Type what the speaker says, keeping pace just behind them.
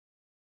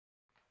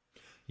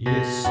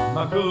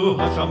Yism'chu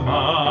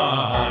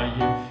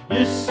Hashamayim,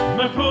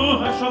 Yism'chu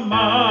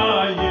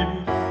Hashamayim,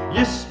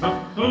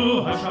 Yism'chu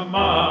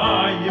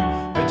Hashamayim,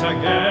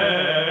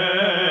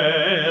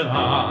 v'tagel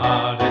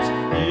haaretz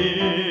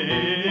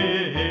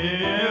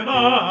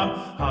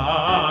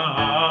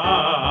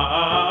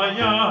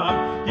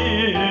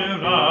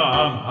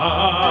hiram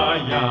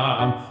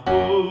hayam,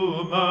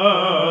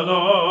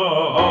 umelo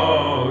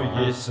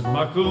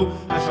Yism'chu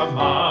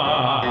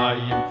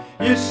Hashamayim,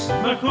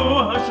 Yism'chu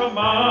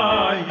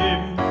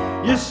Hashamayim,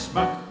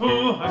 Yism'chu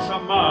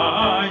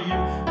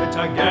Hashamayim,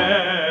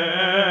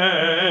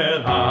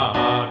 v'tagel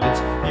haaretz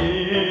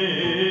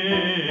hiram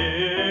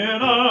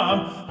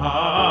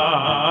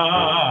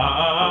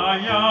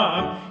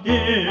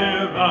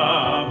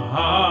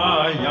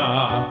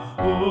hayam,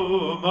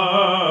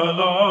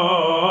 umelo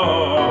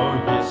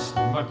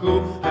Yism'chu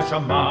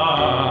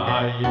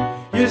Hashamayim,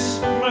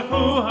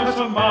 Yism'chu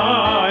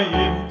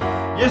Hashamayim,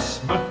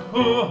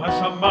 Yism'chu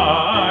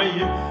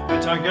Hashamayim,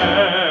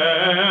 v'tagel